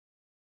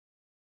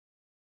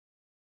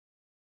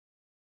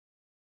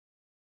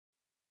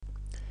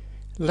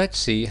Let's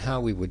see how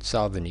we would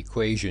solve an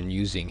equation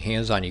using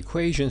hands-on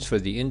equations for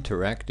the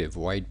interactive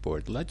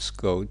whiteboard. Let's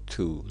go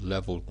to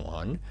level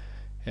 1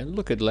 and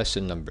look at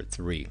lesson number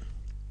 3.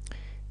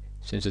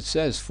 Since it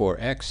says 4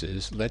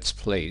 x's, let's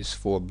place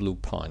 4 blue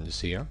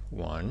pawns here.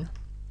 1,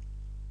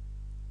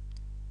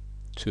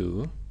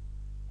 2,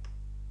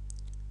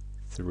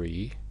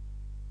 3,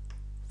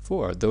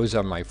 4. Those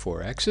are my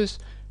 4 x's.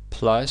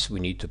 Plus, we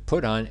need to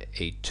put on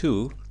a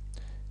 2.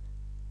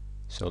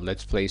 So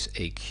let's place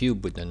a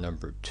cube with the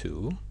number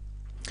 2.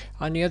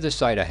 On the other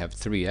side I have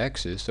 3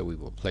 x's, so we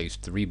will place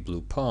 3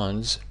 blue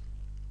pawns.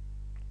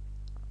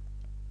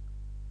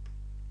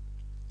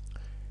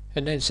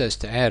 And then it says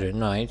to add a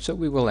 9, so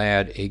we will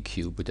add a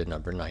cube with the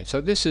number 9. So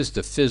this is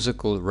the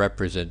physical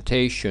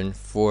representation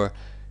for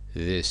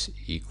this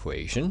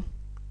equation.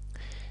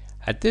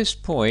 At this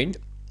point,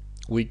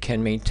 we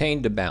can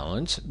maintain the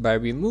balance by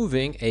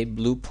removing a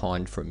blue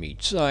pawn from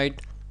each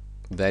side.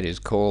 That is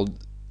called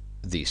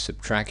the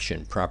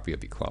subtraction property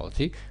of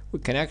equality. We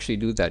can actually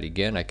do that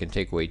again. I can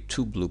take away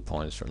 2 blue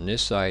pawns from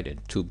this side and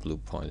 2 blue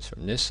pawns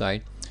from this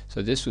side.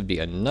 So this would be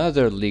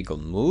another legal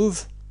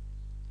move,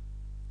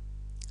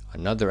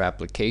 another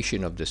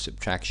application of the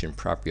subtraction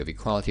property of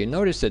equality. And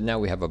notice that now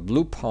we have a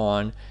blue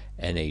pawn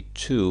and a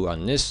 2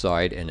 on this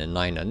side and a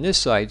 9 on this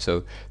side,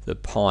 so the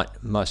pawn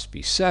must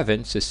be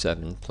 7, so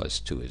 7 plus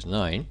 2 is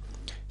 9.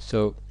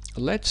 So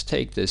let's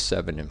take this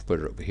 7 and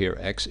put it over here.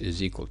 X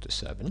is equal to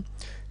 7.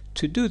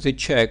 To do the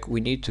check,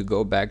 we need to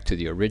go back to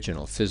the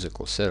original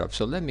physical setup.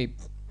 So let me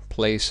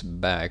place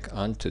back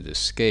onto the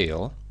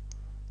scale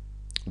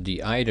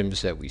the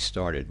items that we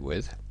started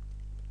with.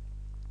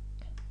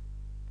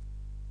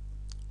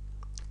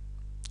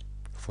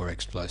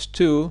 4x plus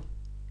 2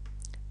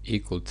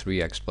 equal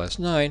 3x plus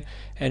 9.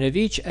 And if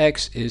each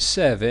x is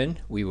 7,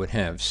 we would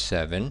have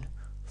 7,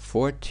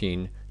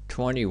 14,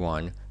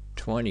 21,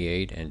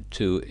 28, and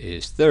 2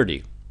 is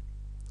 30.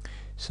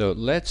 So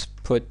let's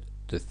put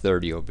the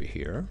 30 over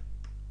here.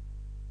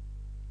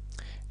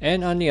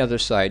 And on the other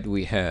side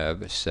we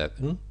have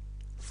 7,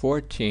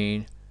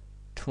 14,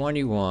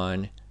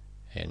 21,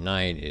 and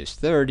 9 is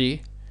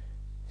 30.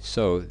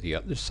 So the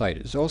other side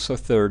is also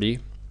 30.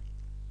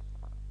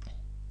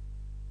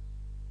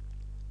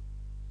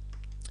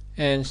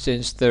 And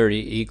since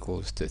 30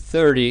 equals to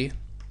 30,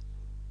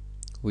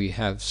 we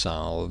have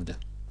solved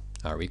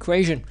our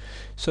equation.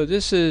 So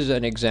this is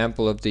an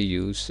example of the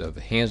use of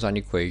hands-on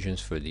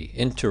equations for the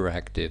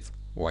interactive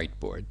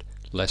whiteboard,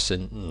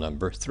 lesson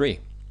number 3.